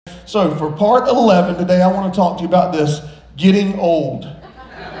So for part 11 today, I want to talk to you about this, getting old.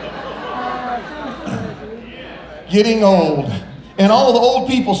 Getting old. And all the old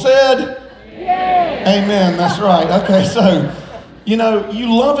people said, Yay! Amen, that's right. Okay, so, you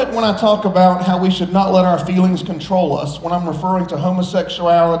love it when I talk about how we should not let our feelings control us. When I'm referring to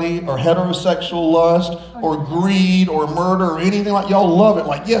homosexuality or heterosexual lust or greed or murder or anything like, y'all love it.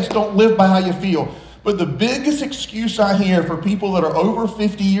 Like, yes, don't live by how you feel. But the biggest excuse I hear for people that are over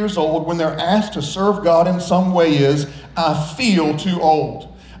 50 years old when they're asked to serve God in some way is, I feel too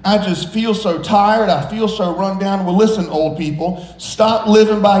old. I just feel so tired. I feel so run down. Well, listen, old people, stop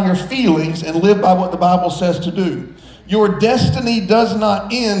living by your feelings and live by what the Bible says to do. Your destiny does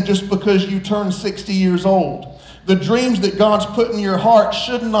not end just because you turn 60 years old. The dreams that God's put in your heart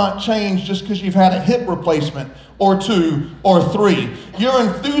should not change just because you've had a hip replacement or 2 or 3. Your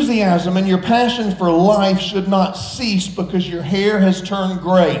enthusiasm and your passion for life should not cease because your hair has turned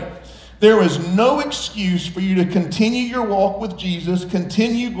gray. There is no excuse for you to continue your walk with Jesus,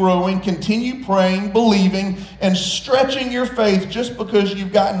 continue growing, continue praying, believing, and stretching your faith just because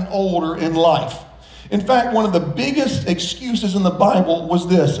you've gotten older in life. In fact, one of the biggest excuses in the Bible was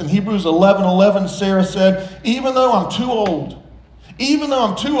this. In Hebrews 11:11, Sarah said, even though I'm too old,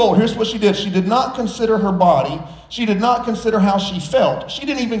 here's what she did. She did not consider her body. She did not consider how she felt. She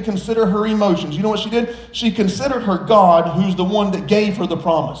didn't even consider her emotions. You know what she did? She considered her God, who's the one that gave her the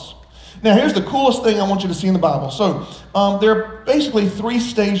promise. Now, here's the coolest thing I want you to see in the Bible. So, there are basically 3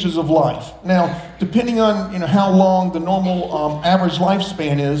 stages of life. Now, depending on how long the normal average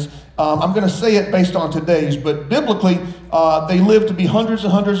lifespan is, I'm going to say it based on today's, but biblically, they lived to be hundreds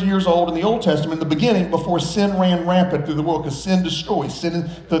and hundreds of years old in the Old Testament, in the beginning, before sin ran rampant through the world, because sin destroys. Sin,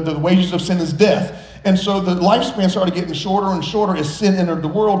 the wages of sin is death. And so the lifespan started getting shorter and shorter as sin entered the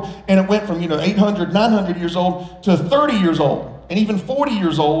world, and it went from 800, 900 years old to 30 years old, and even 40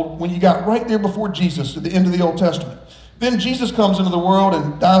 years old when you got right there before Jesus at the end of the Old Testament. Then Jesus comes into the world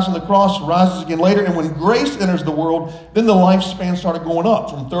and dies on the cross, rises again later, and when grace enters the world, then the lifespan started going up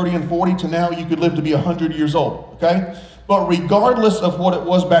from 30 and 40 to now you could live to be 100 years old, okay? But regardless of what it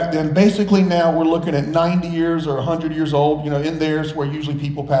was back then, basically now we're looking at 90 years or 100 years old, in there's where usually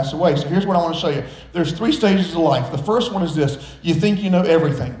people pass away. So here's what I want to show you. There's 3 stages of life. The first one is this. You think you know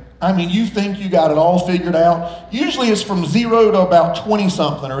everything. You think you got it all figured out. Usually it's from 0 to about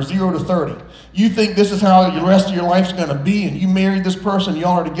 20-something or 0 to 30. You think this is how the rest of your life's going to be, and you married this person,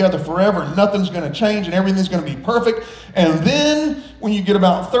 y'all are together forever, and nothing's going to change, and everything's going to be perfect. And then when you get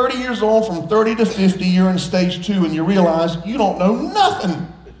about 30 years old, from 30 to 50, you're in stage 2, and you realize you don't know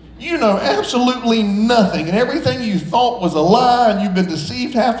nothing. You know absolutely nothing, and everything you thought was a lie, and you've been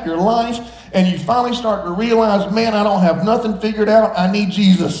deceived half your life, and you finally start to realize, man, I don't have nothing figured out. I need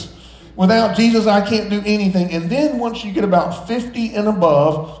Jesus. Without Jesus, I can't do anything. And then once you get about 50 and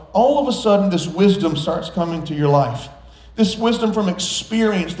above, all of a sudden this wisdom starts coming to your life. This wisdom from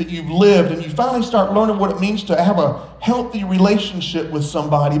experience that you've lived, and you finally start learning what it means to have a healthy relationship with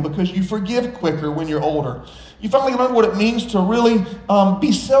somebody because you forgive quicker when you're older. You finally learn what it means to really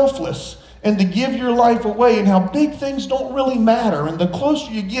be selfless and to give your life away, and how big things don't really matter. And the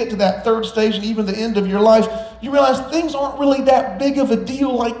closer you get to that 3rd stage and even the end of your life, you realize things aren't really that big of a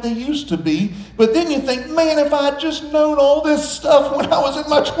deal like they used to be. But then you think, man, if I had just known all this stuff when I was in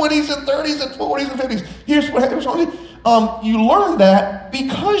my 20s and 30s and 40s and 50s. Here's what happens. You learn that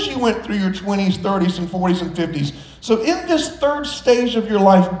because you went through your 20s, 30s, and 40s and 50s. So in this 3rd stage of your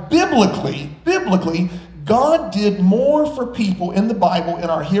life, biblically, God did more for people in the Bible,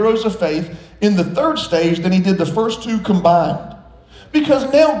 in our heroes of faith, in the 3rd stage than he did the first 2 combined.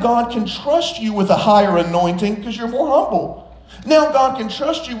 Because now God can trust you with a higher anointing because you're more humble. Now God can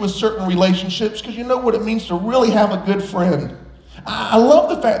trust you with certain relationships because you know what it means to really have a good friend. I love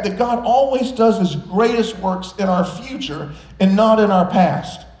the fact that God always does his greatest works in our future and not in our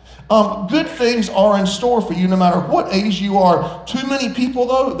past. Good things are in store for you no matter what age you are. Too many people,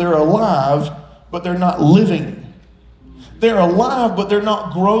 though, they're alive, but they're not living. They're alive, but they're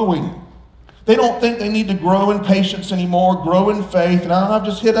not growing. They don't think they need to grow in patience anymore, grow in faith. And I've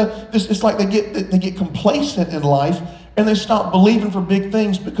just hit it's like they get complacent in life, and they stop believing for big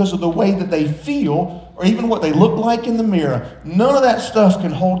things because of the way that they feel or even what they look like in the mirror. None of that stuff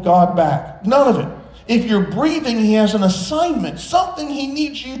can hold God back. None of it. If you're breathing, he has an assignment, something he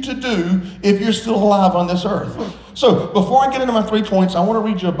needs you to do if you're still alive on this earth. So before I get into my 3 points, I want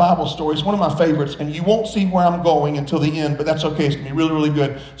to read you a Bible story. It's one of my favorites, and you won't see where I'm going until the end, but that's okay. It's going to be really, really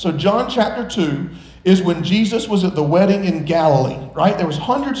good. So John chapter 2 is when Jesus was at the wedding in Galilee, right? There was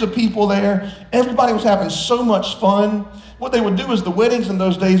hundreds of people there. Everybody was having so much fun. What they would do is the weddings in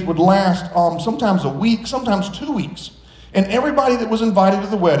those days would last sometimes a week, sometimes 2 weeks. And everybody that was invited to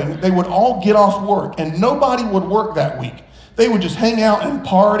the wedding, they would all get off work, and nobody would work that week. They would just hang out and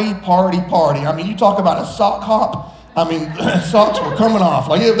party. I mean, you talk about a sock hop. I mean, socks were coming off.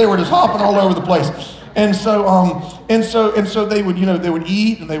 Like they were just hopping all over the place. And so they would, they would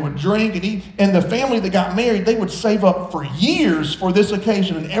eat and they would drink and eat. And the family that got married, they would save up for years for this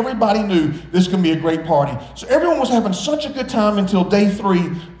occasion. And everybody knew this could be a great party. So everyone was having such a good time until day 3,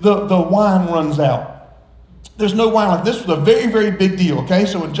 the wine runs out. There's no wine left. This was a very, very big deal, okay?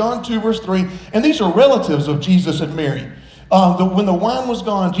 So in John 2, verse 3, and these are relatives of Jesus and Mary. When the wine was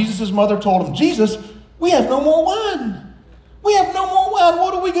gone, Jesus' mother told him, Jesus, we have no more wine. We have no more wine.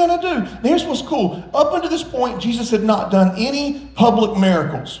 What are we going to do? And here's what's cool. Up until this point, Jesus had not done any public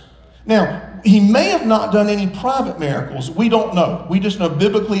miracles. Now, he may have not done any private miracles. We don't know. We just know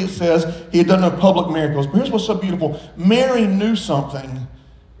biblically it says he had done no public miracles. But here's what's so beautiful. Mary knew something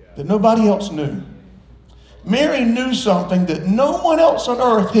that nobody else knew. Mary knew something that no one else on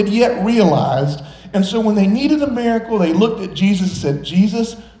earth had yet realized. And so when they needed a miracle, they looked at Jesus and said,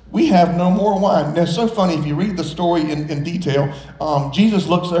 Jesus, we have no more wine. And it's so funny, if you read the story in detail, Jesus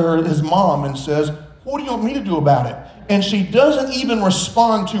looks at his mom and says, what do you want me to do about it? And she doesn't even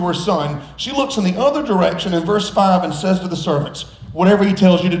respond to her son. She looks in the other direction in verse 5 and says to the servants, whatever he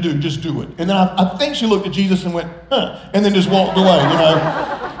tells you to do, just do it. And then I think she looked at Jesus and went, huh, and then just walked away,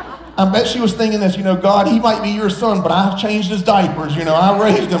 I bet she was thinking this, God, he might be your son, but I've changed his diapers, I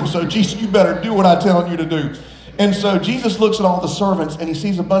raised him, so Jesus, you better do what I'm telling you to do. And so Jesus looks at all the servants and he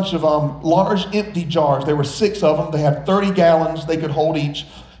sees a bunch of large empty jars. There were 6 of them. They had 30 gallons they could hold each.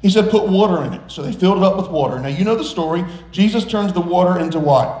 He said, put water in it. So they filled it up with water. Now, you know the story. Jesus turns the water into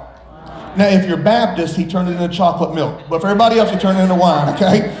what? Now, if you're Baptist, he turned it into chocolate milk. But for everybody else, he turned it into wine,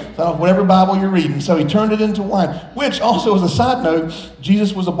 okay? So whatever Bible you're reading. So he turned it into wine, which also, as a side note,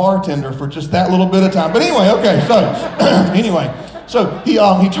 Jesus was a bartender for just that little bit of time. But anyway, okay, so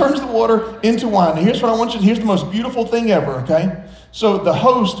he turns the water into wine. Now, here's what I want you to, here's the most beautiful thing ever, okay? So the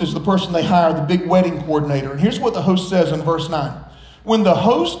host is the person they hire, the big wedding coordinator. And here's what the host says in verse 9. When the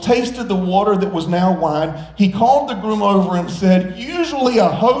host tasted the water that was now wine, he called the groom over and said, usually a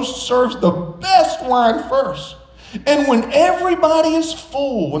host serves the best wine first. And when everybody is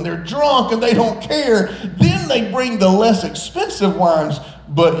full, when they're drunk and they don't care, then they bring the less expensive wines.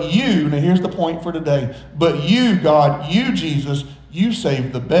 But you, now here's the point for today, but you, God, you, Jesus, you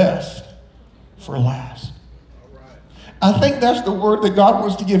saved the best for last. I think that's the word that God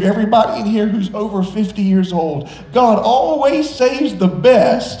wants to give everybody in here who's over 50 years old. God always saves the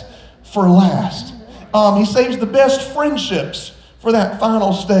best for last. He saves the best friendships for that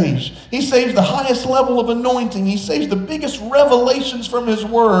final stage. He saves the highest level of anointing. He saves the biggest revelations from his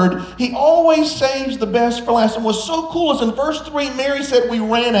word. He always saves the best for last. And what's so cool is in verse 3, Mary said, we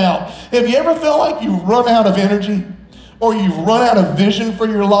ran out. Have you ever felt like you've run out of energy? Or you've run out of vision for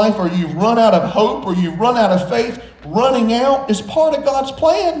your life? Or you've run out of hope? Or you've run out of faith? Running out is part of God's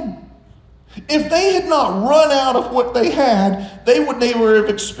plan. If they had not run out of what they had, they would never have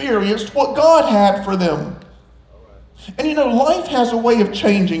experienced what God had for them. And life has a way of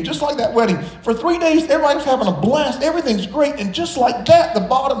changing, just like that wedding. For 3 days, everybody's having a blast. Everything's great. And just like that, the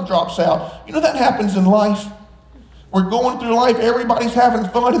bottom drops out. That happens in life. We're going through life, everybody's having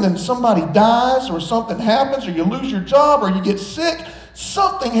fun, and then somebody dies, or something happens, or you lose your job, or you get sick.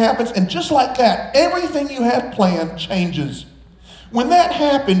 Something happens, and just like that, everything you had planned changes. When that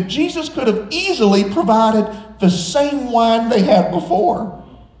happened, Jesus could have easily provided the same wine they had before.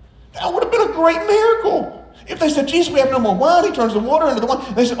 That would have been a great miracle. If they said, Jesus, we have no more wine, he turns the water into the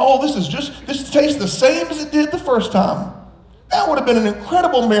wine. They said, this tastes the same as it did the first time. That would have been an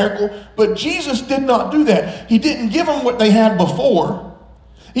incredible miracle, but Jesus did not do that. He didn't give them what they had before.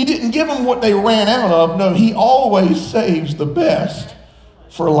 He didn't give them what they ran out of. No, he always saves the best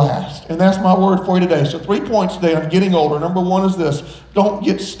for last. And that's my word for you today. So 3 points today on getting older. Number 1 is this: don't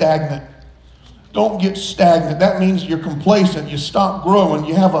get stagnant. Don't get stagnant. That means you're complacent. You stop growing.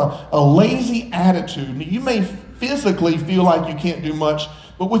 You have a lazy attitude. You may physically feel like you can't do much,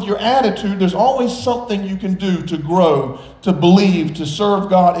 but with your attitude, there's always something you can do to grow, to believe, to serve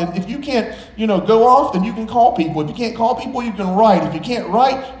God. And if you can't, go off, then you can call people. If you can't call people, you can write. If you can't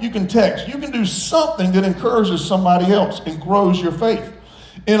write, you can text. You can do something that encourages somebody else and grows your faith.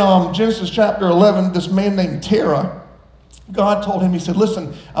 In Genesis chapter 11, this man named Terah, God told him, he said,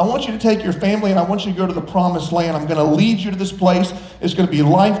 listen, I want you to take your family and I want you to go to the promised land. I'm going to lead you to this place. It's going to be a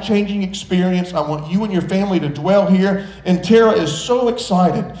life-changing experience. I want you and your family to dwell here. And Terah is so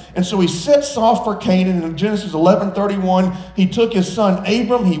excited. And so he sets off for Canaan. In Genesis 11:31, he took his son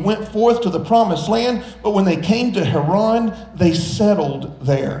Abram. He went forth to the promised land. But when they came to Haran, they settled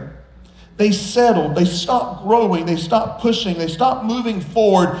there. They settled. They stopped growing. They stopped pushing. They stopped moving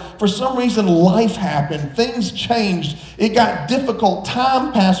forward. For some reason, life happened. Things changed. It got difficult.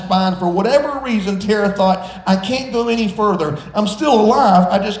 Time passed by. And for whatever reason, Terah thought, I can't go any further. I'm still alive.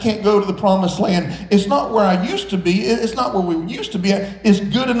 I just can't go to the promised land. It's not where I used to be. It's not where we used to be at. It's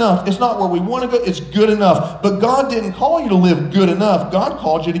good enough. It's not where we want to go. It's good enough. But God didn't call you to live good enough. God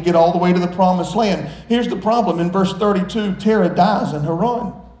called you to get all the way to the promised land. Here's the problem. In verse 32, Terah dies in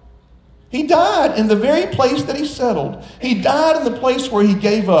Haran. He died in the very place that he settled. He died in the place where he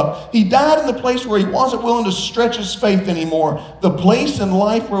gave up. He died in the place where he wasn't willing to stretch his faith anymore. The place in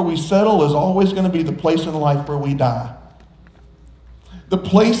life where we settle is always going to be the place in life where we die. The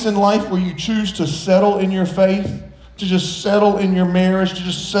place in life where you choose to settle in your faith, to just settle in your marriage, to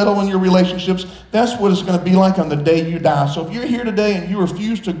just settle in your relationships, that's what it's going to be like on the day you die. So if you're here today and you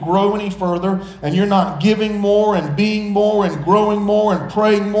refuse to grow any further, and you're not giving more and being more and growing more and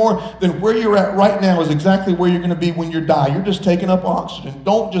praying more, then where you're at right now is exactly where you're going to be when you die. You're just taking up oxygen.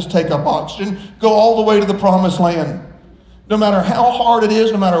 Don't just take up oxygen. Go all the way to the promised land. No matter how hard it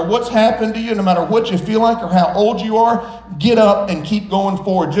is, no matter what's happened to you, no matter what you feel like or how old you are, get up and keep going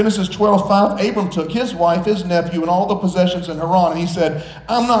forward. Genesis 12:5, Abram took his wife, his nephew, and all the possessions in Haran, and he said,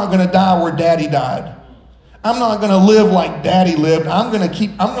 I'm not going to die where Daddy died. I'm not going to live like Daddy lived. I'm going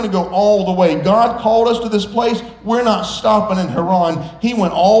to go all the way. God called us to this place. We're not stopping in Haran. He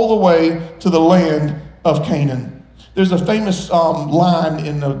went all the way to the land of Canaan. There's a famous line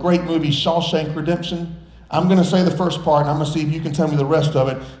in the great movie Shawshank Redemption. I'm going to say the first part, and I'm going to see if you can tell me the rest of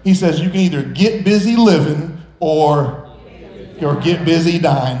it. He says, you can either get busy living or get busy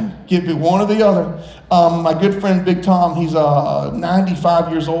dying. Get one or the other. My good friend Big Tom, he's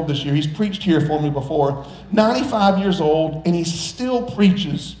 95 years old this year. He's preached here for me before. 95 years old, and he still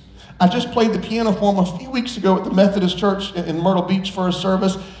preaches. I just played the piano for him a few weeks ago at the Methodist Church in Myrtle Beach for a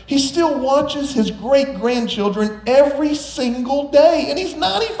service. He still watches his great-grandchildren every single day, and he's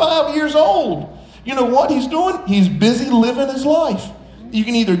 95 years old. You know what he's doing? He's busy living his life. You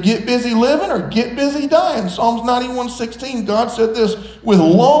can either get busy living or get busy dying. Psalms 91:16, God said this, with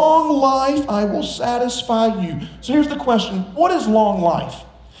long life I will satisfy you. So here's the question, what is long life?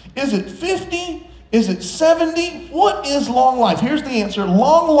 Is it 50? Is it 70? What is long life? Here's the answer.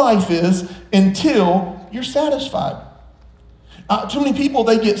 Long life is until you're satisfied. Too many people,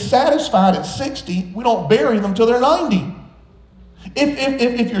 they get satisfied at 60. We don't bury them till they're 90.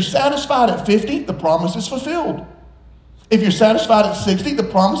 If you're satisfied at 50, the promise is fulfilled. If you're satisfied at 60, the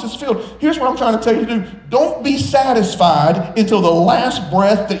promise is fulfilled. Here's what I'm trying to tell you to do. Don't be satisfied until the last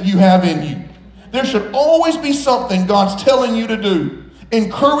breath that you have in you. There should always be something God's telling you to do,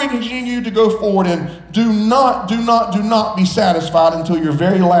 encouraging you to go forward, and do not be satisfied until your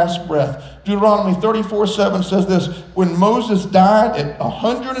very last breath. Deuteronomy 34:7 says this, when Moses died at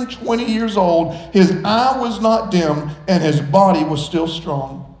 120 years old, his eye was not dim and his body was still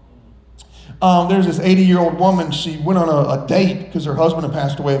strong. There's this 80-year-old woman, she went on a date, because her husband had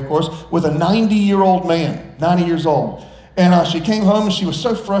passed away, of course, with a 90-year-old man, 90 years old. And she came home and she was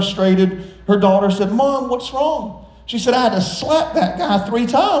so frustrated. Her daughter said, Mom, what's wrong? She said, I had to slap that guy 3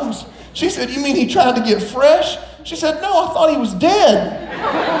 times. She said, you mean he tried to get fresh? She said, no, I thought he was dead.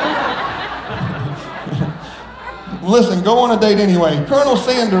 Listen, go on a date anyway. Colonel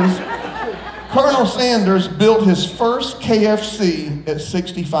Sanders built his first KFC at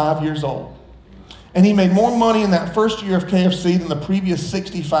 65 years old. And he made more money in that first year of KFC than the previous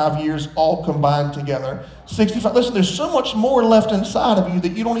 65 years all combined together. 65. Listen, there's so much more left inside of you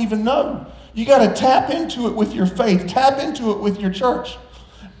that you don't even know. You got to tap into it with your faith. Tap into it with your church.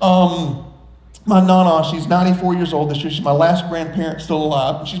 My nana, she's 94 years old this year. She's my last grandparent still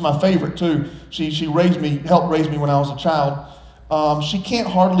alive. And she's my favorite too. She helped raise me when I was a child. She can't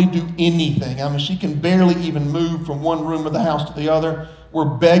hardly do anything. I mean, she can barely even move from one room of the house to the other. We're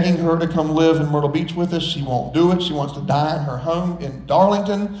begging her to come live in Myrtle Beach with us. She won't do it. She wants to die in her home in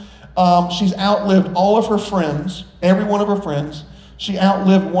Darlington. She's outlived all of her friends, every one of her friends. She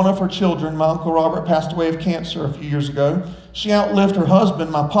outlived one of her children. My Uncle Robert passed away of cancer a few years ago. She outlived her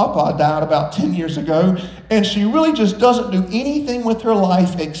husband. My papa died about 10 years ago. And she really just doesn't do anything with her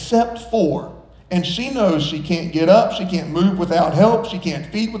life except for. And she knows she can't get up. She can't move without help. She can't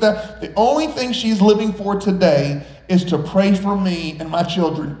feed without. The only thing she's living for today is to pray for me and my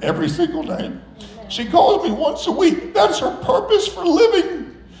children every single day. She calls me once a week. That's her purpose for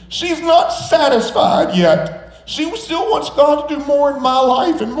living. She's not satisfied yet. She still wants God to do more in my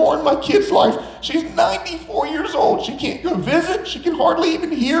life and more in my kids' life. She's 94 years old. She can't go visit. She can hardly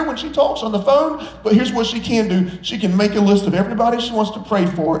even hear when she talks on the phone. But here's what she can do. She can make a list of everybody she wants to pray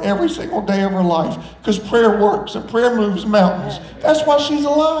for every single day of her life, because prayer works and prayer moves mountains. That's why she's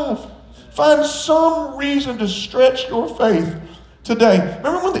alive. Find some reason to stretch your faith today.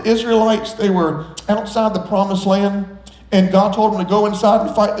 Remember when the Israelites, they were outside the promised land and God told them to go inside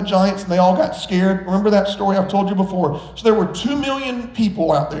and fight the giants and they all got scared? Remember that story I've told you before? So there were 2 million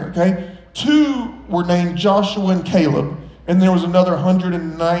people out there, okay? 2 were named Joshua and Caleb, and there was another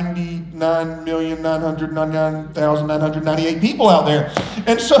 199,999,998 people out there.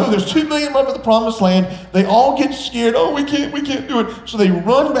 And so there's 2 million left of the promised land. They all get scared. Oh, we can't do it. So they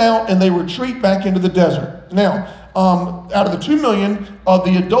run out and they retreat back into the desert. Now, out of the 2 million,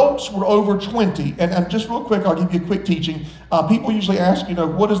 the adults were over 20. And just real quick, I'll give you a quick teaching. People usually ask,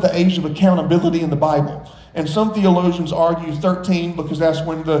 what is the age of accountability in the Bible? And some theologians argue 13 because that's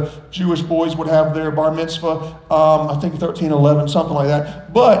when the Jewish boys would have their bar mitzvah. I think 13, 11, something like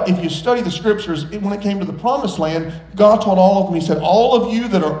that. But if you study the scriptures, when it came to the promised land, God told all of them, he said, all of you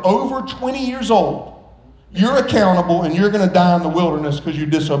that are over 20 years old, you're accountable and you're going to die in the wilderness because you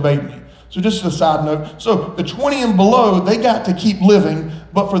disobeyed me. So just as a side note, so the 20 and below, they got to keep living,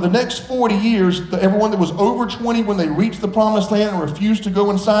 but for the next 40 years, everyone that was over 20 when they reached the promised land and refused to go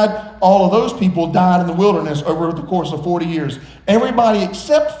inside, all of those people died in the wilderness over the course of 40 years. Everybody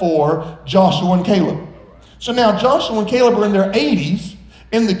except for Joshua and Caleb. So now Joshua and Caleb are in their 80s,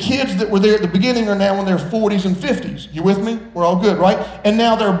 and the kids that were there at the beginning are now in their 40s and 50s. You with me? We're all good, right? And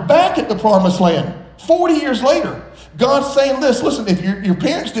now they're back at the promised land 40 years later. God's saying this, listen, if your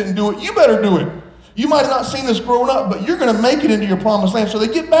parents didn't do it, you better do it. You might have not seen this growing up, but you're going to make it into your promised land. So they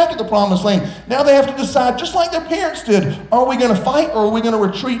get back at the promised land. Now they have to decide, just like their parents did, are we going to fight or are we going to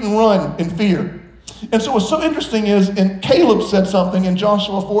retreat and run in fear? And so what's so interesting is, and Caleb said something in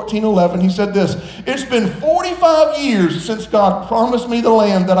Joshua 14:11. He said this, it's been 45 years since God promised me the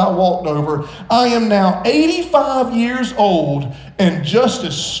land that I walked over. I am now 85 years old and just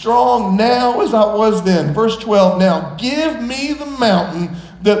as strong now as I was then. Verse 12, now give me the mountain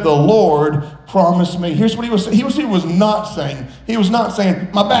that the Lord promised me. Here's what he was saying. He was not saying. He was not saying,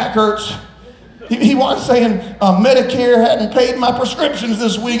 my back hurts. He wasn't saying, Medicare hadn't paid my prescriptions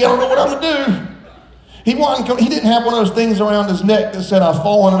this week. I don't know what I'm going to do. He didn't have one of those things around his neck that said, I've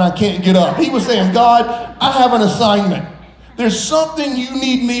fallen and I can't get up. He was saying, God, I have an assignment. There's something you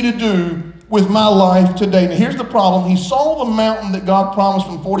need me to do with my life today. Now, here's the problem. He saw the mountain that God promised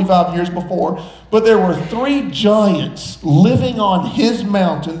him 45 years before, but there were 3 giants living on his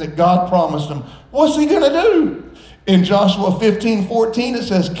mountain that God promised him. What's he going to do? In Joshua 15:14, it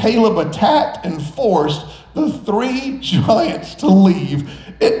says, Caleb attacked and forced the 3 giants to leave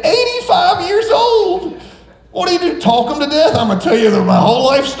at 85 years old. What do you do? Talk them to death? I'm going to tell you my whole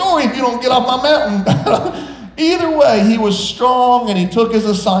life story if you don't get off my mountain. Either way, he was strong and he took his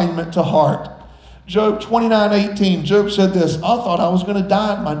assignment to heart. Job 29:18, Job said this, I thought I was going to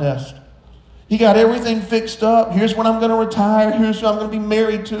die in my nest. He got everything fixed up. Here's when I'm going to retire. Here's who I'm going to be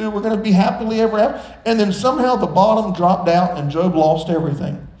married to. We're going to be happily ever after. And then somehow the bottom dropped out and Job lost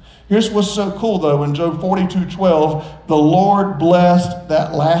everything. Here's what's so cool, though. In Job 42:12, the Lord blessed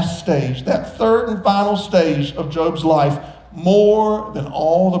that last stage, that third and final stage of Job's life, more than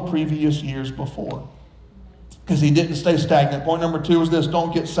all the previous years before. Because he didn't stay stagnant. Point number 2 is this,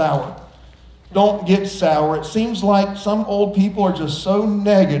 don't get sour. Don't get sour. It seems like some old people are just so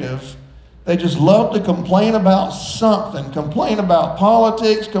negative. They just love to complain about something. Complain about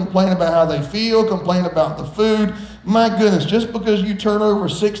politics, complain about how they feel, complain about the food. My goodness, just because you turn over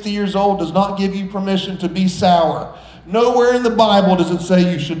 60 years old does not give you permission to be sour. Nowhere in the Bible does it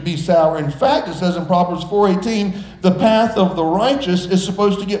say you should be sour. In fact, it says in Proverbs 4:18, the path of the righteous is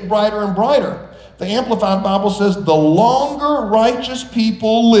supposed to get brighter and brighter. The Amplified Bible says the longer righteous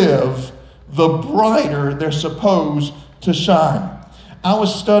people live, the brighter they're supposed to shine. I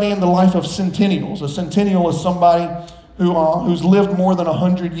was studying the life of centennials. A centennial is somebody who's lived more than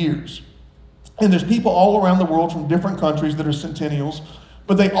 100 years. And there's people all around the world from different countries that are centennials,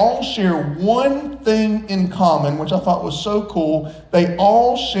 but they all share one thing in common, which I thought was so cool. They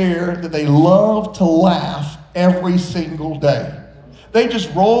all share that they love to laugh every single day. They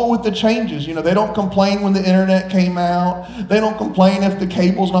just roll with the changes. They don't complain when the internet came out. They don't complain if the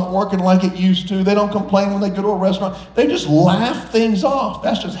cable's not working like it used to. They don't complain when they go to a restaurant. They just laugh things off.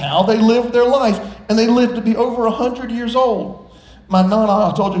 That's just how they live their life. And they live to be over 100 years old. My nana,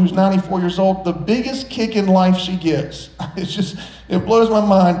 I told you, who's 94 years old, the biggest kick in life she gets, it blows my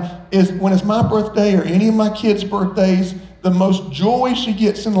mind, is when it's my birthday or any of my kids' birthdays, the most joy she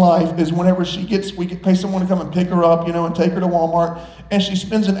gets in life is whenever we can pay someone to come and pick her up, and take her to Walmart, and she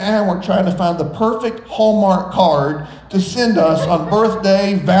spends an hour trying to find the perfect Hallmark card to send us on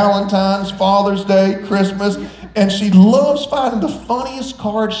birthday, Valentine's, Father's Day, Christmas, and she loves finding the funniest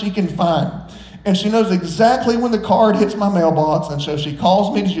card she can find. And she knows exactly when the card hits my mailbox. And so she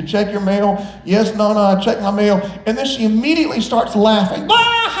calls me, did you check your mail? Yes, no, I checked my mail. And then she immediately starts laughing.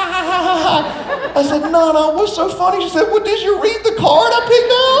 I said, no, what's so funny? She said, well, did you read the card I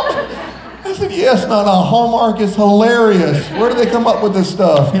picked out? I said, yes, no, Hallmark is hilarious. Where do they come up with this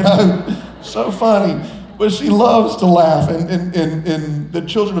stuff? So funny. But she loves to laugh. And the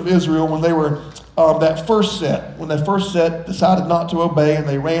children of Israel, when they were when that first set decided not to obey and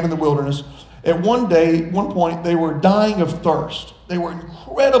they ran in the wilderness, at one point, they were dying of thirst. They were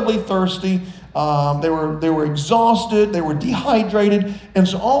incredibly thirsty. They were exhausted. They were dehydrated. And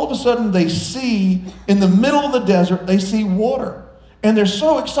so all of a sudden, they see, in the middle of the desert, they see water. And they're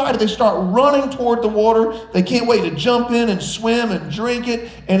so excited, they start running toward the water. They can't wait to jump in and swim and drink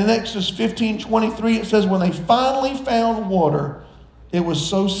it. And in Exodus 15:23, it says, when they finally found water, it was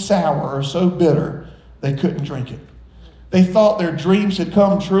so sour or so bitter, they couldn't drink it. They thought their dreams had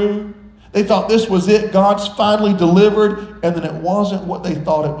come true. They thought this was it. God's finally delivered. And then it wasn't what they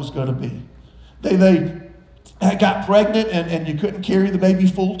thought it was going to be. They got pregnant and you couldn't carry the baby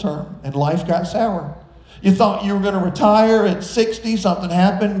full term. And life got sour. You thought you were going to retire at 60. Something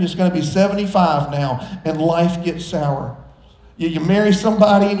happened. It's going to be 75 now. And life gets sour. You marry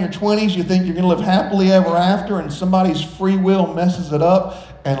somebody in your 20s. You think you're going to live happily ever after. And somebody's free will messes it up.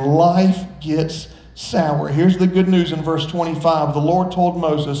 And life gets sour. Here's the good news in verse 25. The Lord told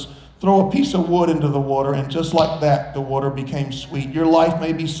Moses, throw a piece of wood into the water, and just like that, the water became sweet. Your life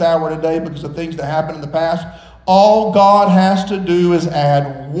may be sour today because of things that happened in the past. All God has to do is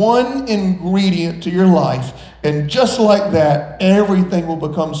add one ingredient to your life, and just like that, everything will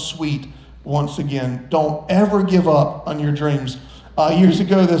become sweet once again. Don't ever give up on your dreams. Years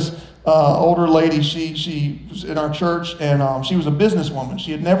ago, this older lady, she was in our church, and she was a businesswoman.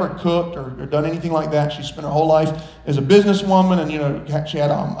 She had never cooked or done anything like that. She spent her whole life as a businesswoman, and she had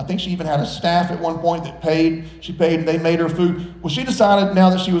I think she even had a staff at one point that paid. She paid, and they made her food. Well, she decided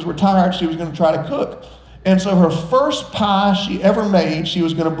now that she was retired, she was going to try to cook. And so her first pie she ever made, she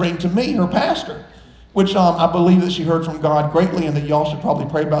was going to bring to me, her pastor, which I believe that she heard from God greatly, and that y'all should probably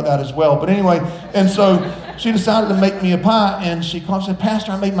pray about that as well. But anyway, and so she decided to make me a pie, and she called and said,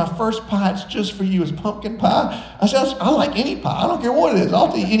 Pastor, I made my first pie. It's just for you. It's pumpkin pie. I said, I like any pie. I don't care what it is.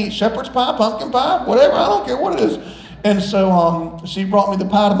 I'll eat any shepherd's pie, pumpkin pie, whatever. I don't care what it is. And so she brought me the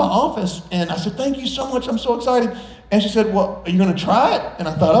pie to my office, and I said, thank you so much. I'm so excited. And she said, well, are you going to try it? And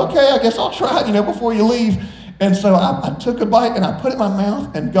I thought, okay, I guess I'll try it, before you leave. And so I took a bite, and I put it in my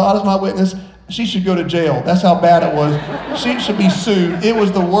mouth, and God is my witness. She should go to jail. That's how bad it was. She should be sued. It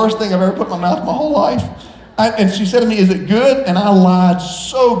was the worst thing I've ever put in my mouth my whole life. And she said to me, is it good? And I lied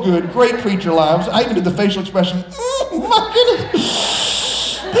so good. Great preacher lies. I even did the facial expression. My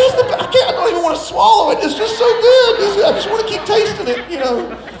goodness. I don't even want to swallow it. It's just so good. I just want to keep tasting it,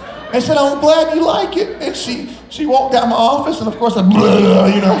 And said, I'm glad you like it. And she walked out of my office, and of course I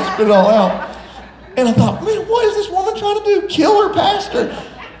spit it all out. And I thought, man, what is this woman trying to do? Kill her pastor.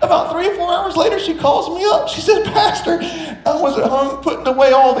 About 3 or 4 hours later, she calls me up. She said, Pastor, I was at home putting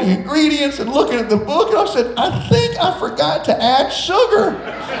away all the ingredients and looking at the book, and I said, I think I forgot to add sugar.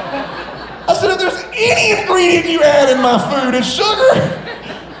 I said, if there's any ingredient you add in my food, it's sugar.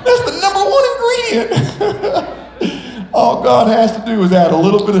 That's the number one ingredient. All God has to do is add a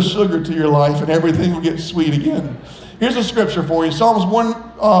little bit of sugar to your life, and everything will get sweet again. Here's a scripture for you. Psalms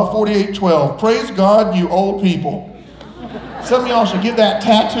 148:12. Praise God, you old people. Some of y'all should get that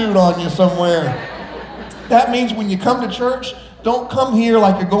tattooed on you somewhere. That means when you come to church, don't come here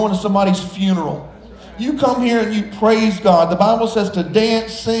like you're going to somebody's funeral. You come here and you praise God. The Bible says to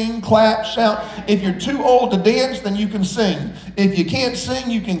dance, sing, clap, shout. If you're too old to dance, then you can sing. If you can't sing,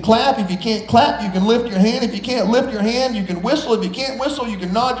 you can clap. If you can't clap, you can lift your hand. If you can't lift your hand, you can whistle. If you can't whistle, you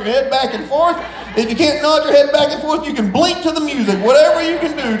can nod your head back and forth. If you can't nod your head back and forth, you can blink to the music. Whatever you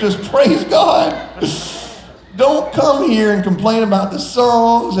can do, just praise God. Don't come here and complain about the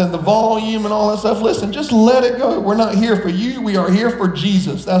songs and the volume and all that stuff. Listen, just let it go. We're not here for you. We are here for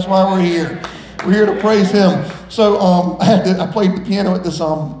Jesus. That's why we're here. We're here to praise Him. So I played the piano at this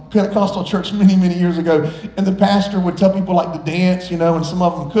Pentecostal church many, many years ago, and the pastor would tell people like to dance, and some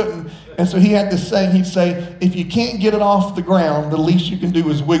of them couldn't. And so he had this saying. He'd say, if you can't get it off the ground, the least you can do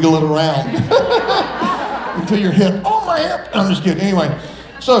is wiggle it around until your hip. Oh, my hip. I'm just kidding. Anyway.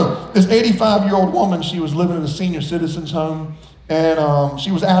 So this 85-year-old woman, she was living in a senior citizen's home, and she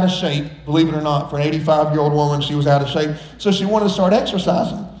was out of shape, believe it or not. For an 85-year-old woman, she was out of shape. So she wanted to start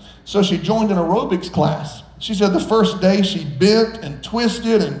exercising. So she joined an aerobics class. She said the first day she bent and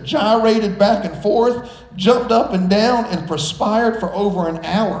twisted and gyrated back and forth, jumped up and down, and perspired for over an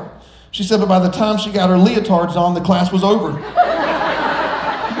hour. She said, but by the time she got her leotards on, the class was over.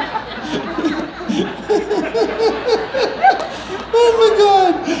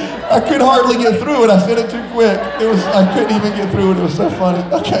 I could hardly get through it. I said it too quick. I couldn't even get through it. It was so funny.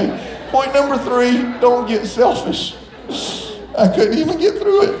 Okay, point number 3, don't get selfish. I couldn't even get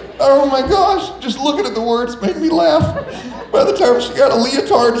through it. Oh my gosh, just looking at the words made me laugh. By the time she got a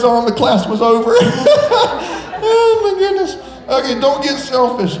leotards on, the class was over. Oh my goodness. Okay, don't get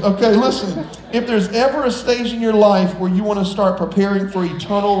selfish. Okay, listen. If there's ever a stage in your life where you want to start preparing for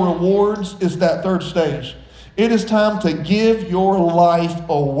eternal rewards, it's that 3rd stage. It is time to give your life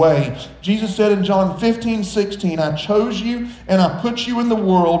away. Jesus said in John 15:16, I chose you and I put you in the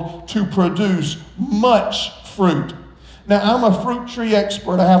world to produce much fruit. Now, I'm a fruit tree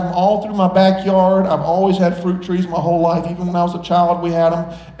expert. I have them all through my backyard. I've always had fruit trees my whole life. Even when I was a child, we had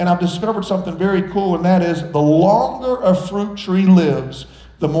them. And I've discovered something very cool, and that is the longer a fruit tree lives,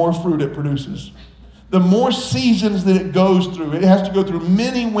 the more fruit it produces. The more seasons that it goes through. It has to go through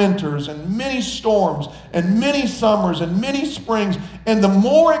many winters and many storms and many summers and many springs. And the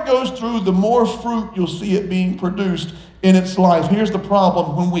more it goes through, the more fruit you'll see it being produced in its life. Here's the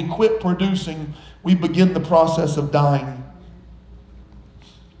problem. When we quit producing, we begin the process of dying.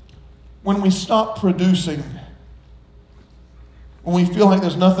 When we stop producing, when we feel like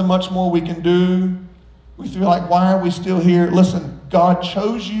there's nothing much more we can do, we feel like, why are we still here? Listen, God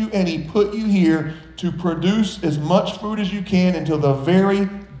chose you and He put you here to produce as much fruit as you can until the very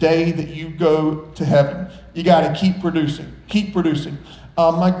day that you go to heaven. You got to keep producing. Keep producing.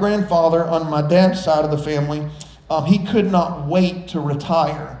 My grandfather on my dad's side of the family, he could not wait to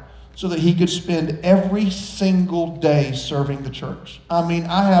retire so that he could spend every single day serving the church. I mean,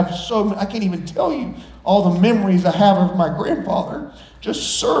 I can't even tell you all the memories I have of my grandfather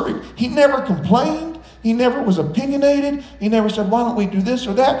just serving. He never complained. He never was opinionated. He never said, why don't we do this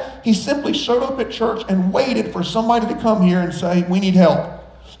or that? He simply showed up at church and waited for somebody to come here and say, we need help.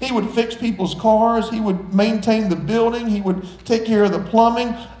 He would fix people's cars. He would maintain the building. He would take care of the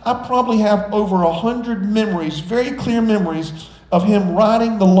plumbing. I probably have over 100 memories, very clear memories, of him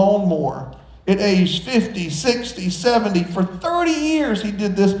riding the lawnmower at age 50, 60, 70. For 30 years, he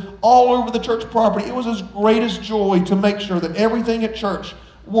did this all over the church property. It was his greatest joy to make sure that everything at church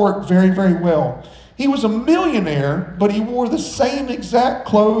worked very, very well. He was a millionaire, but he wore the same exact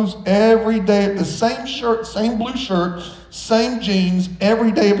clothes every day, the same shirt, same blue shirt, same jeans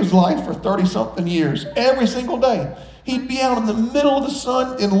every day of his life for 30-something years, every single day. He'd be out in the middle of the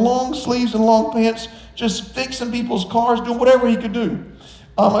sun in long sleeves and long pants, just fixing people's cars, doing whatever he could do.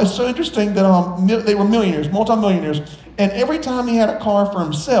 It's so interesting that they were millionaires, multimillionaires, and every time he had a car for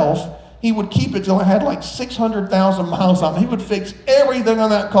himself, he would keep it till it had like 600,000 miles on it. He would fix everything on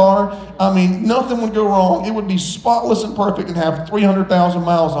that car. I mean, nothing would go wrong. It would be spotless and perfect and have 300,000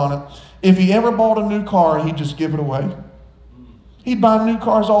 miles on it. If he ever bought a new car, he'd just give it away. He'd buy new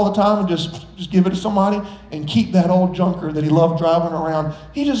cars all the time and just give it to somebody and keep that old junker that he loved driving around.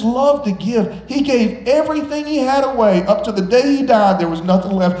 He just loved to give. He gave everything he had away. Up to the day he died, there was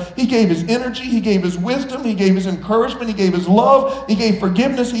nothing left. He gave his energy. He gave his wisdom. He gave his encouragement. He gave his love. He gave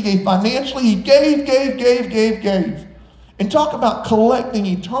forgiveness. He gave financially. He gave. And talk about collecting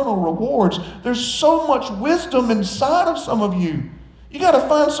eternal rewards. There's so much wisdom inside of some of you. You got to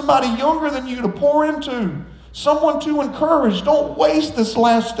find somebody younger than you to pour into. Someone to encourage. Don't waste this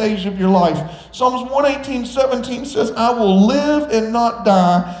last stage of your life. Psalms 118:17 says, I will live and not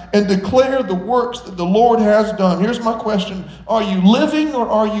die and declare the works that the Lord has done. Here's my question. Are you living or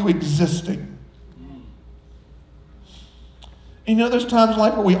are you existing? You know, there's times in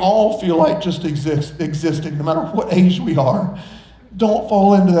life where we all feel like just existing, no matter what age we are. Don't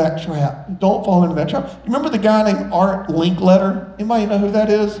fall into that trap. Don't fall into that trap. You remember the guy named Art Linkletter? Anybody know who that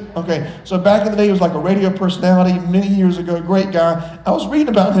is? Okay, so back in the day, he was like a radio personality many years ago, great guy. I was reading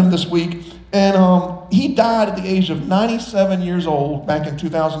about him this week, and he died at the age of 97 years old back in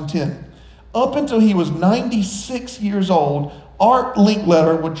 2010. Up until he was 96 years old, Art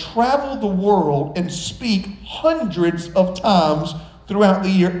Linkletter would travel the world and speak hundreds of times throughout the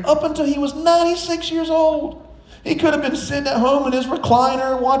year, up until he was 96 years old. He could have been sitting at home in his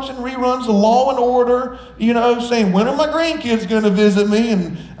recliner watching reruns of Law and Order, saying, when are my grandkids going to visit me?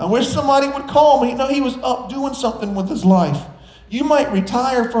 And I wish somebody would call me. No, he was up doing something with his life. You might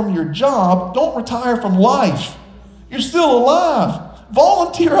retire from your job. Don't retire from life. You're still alive.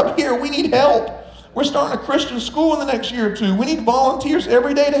 Volunteer up here. We need help. We're starting a Christian school in the next year or two. We need volunteers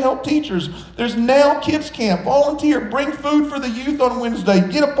every day to help teachers. There's now Kids Camp. Volunteer. Bring food for the youth on Wednesday.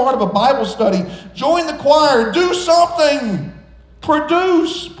 Get a part of a Bible study. Join the choir. Do something.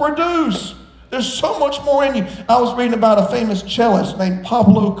 Produce. There's so much more in you. I was reading about a famous cellist named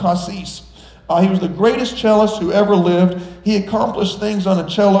Pablo Cassis. He was the greatest cellist who ever lived. He accomplished things on a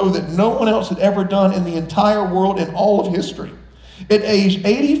cello that no one else had ever done in the entire world in all of history. At age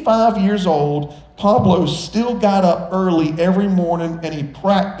 85 years old, Pablo still got up early every morning and he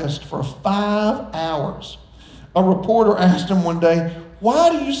practiced for 5 hours. A reporter asked him one day, "Why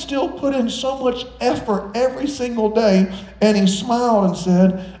do you still put in so much effort every single day?" And he smiled and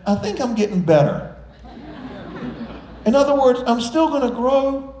said, "I think I'm getting better." In other words, I'm still going to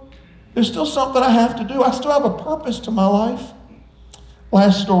grow. There's still something I have to do. I still have a purpose to my life.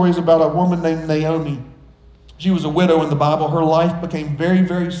 Last story is about a woman named Naomi. She was a widow in the Bible. Her life became very,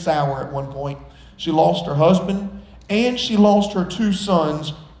 very sour at one point. She lost her husband and she lost her 2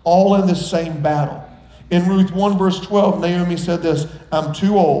 sons, all in the same battle. In Ruth 1 verse 12, Naomi said this, "I'm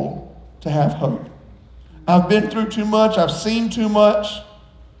too old to have hope. I've been through too much. I've seen too much.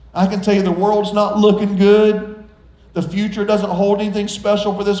 I can tell you the world's not looking good. The future doesn't hold anything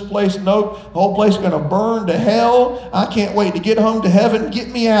special for this place. Nope, the whole place is going to burn to hell. I can't wait to get home to heaven.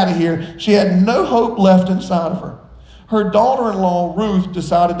 Get me out of here." She had no hope left inside of her. Her daughter-in-law, Ruth,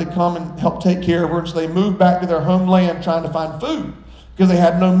 decided to come and help take care of her, and so they moved back to their homeland trying to find food because they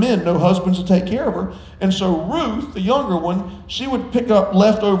had no men, no husbands to take care of her. And so Ruth, the younger one, she would pick up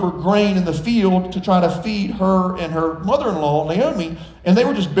leftover grain in the field to try to feed her and her mother-in-law, Naomi, and they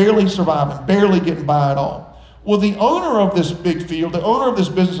were just barely surviving, barely getting by at all. Well, the owner of this big field, the owner of this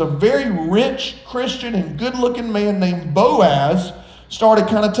business, a very rich Christian and good-looking man named Boaz, started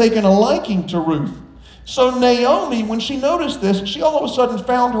kind of taking a liking to Ruth. So Naomi, when she noticed this, she all of a sudden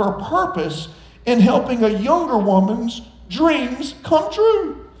found her purpose in helping a younger woman's dreams come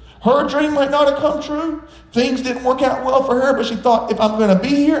true. Her dream might not have come true. Things didn't work out well for her, but she thought, if I'm going to be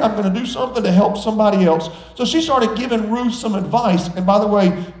here, I'm going to do something to help somebody else. So she started giving Ruth some advice. And by the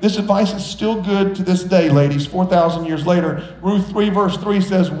way, this advice is still good to this day, ladies. 4,000 years later, Ruth 3 verse 3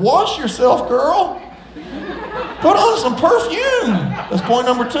 says, "Wash yourself, girl. Put on some perfume." That's point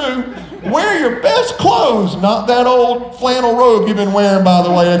number 2. Wear your best clothes, not that old flannel robe you've been wearing, by the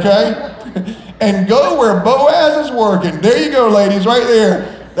way, okay? And go where Boaz is working. There you go, ladies, right there.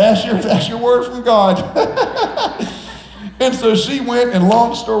 That's your word from God. And so she went, and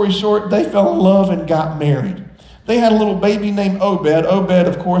long story short, they fell in love and got married. They had a little baby named Obed. Obed,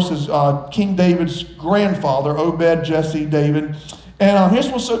 of course, is King David's grandfather. Obed, Jesse, David. And here's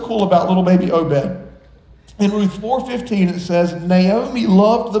what's so cool about little baby Obed. In Ruth 4:15, it says, "Naomi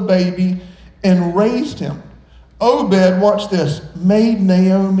loved the baby and raised him." Obed, watch this, made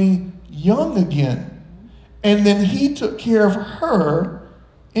Naomi young again. And then he took care of her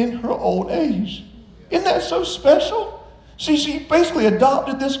in her old age. Isn't that so special? See, she basically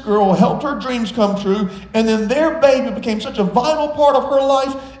adopted this girl, helped her dreams come true, and then their baby became such a vital part of her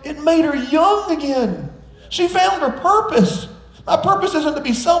life, it made her young again. She found her purpose. My purpose isn't to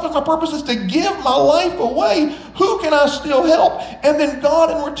be selfish. My purpose is to give my life away. Who can I still help? And then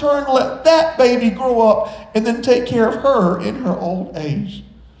God in return let that baby grow up and then take care of her in her old age.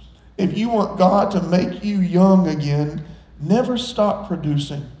 If you want God to make you young again, never stop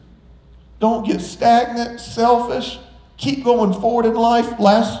producing. Don't get stagnant, selfish. Keep going forward in life.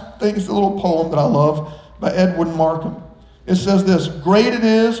 Last thing is a little poem that I love by Edwin Markham. It says this, "Great it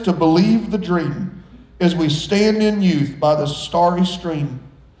is to believe the dream as we stand in youth by the starry stream.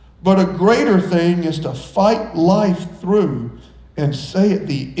 But a greater thing is to fight life through and say at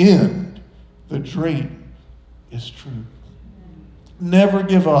the end, the dream is true." Never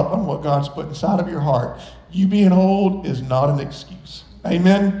give up on what God's put inside of your heart. You being old is not an excuse.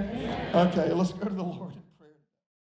 Amen? Okay, let's go to the Lord.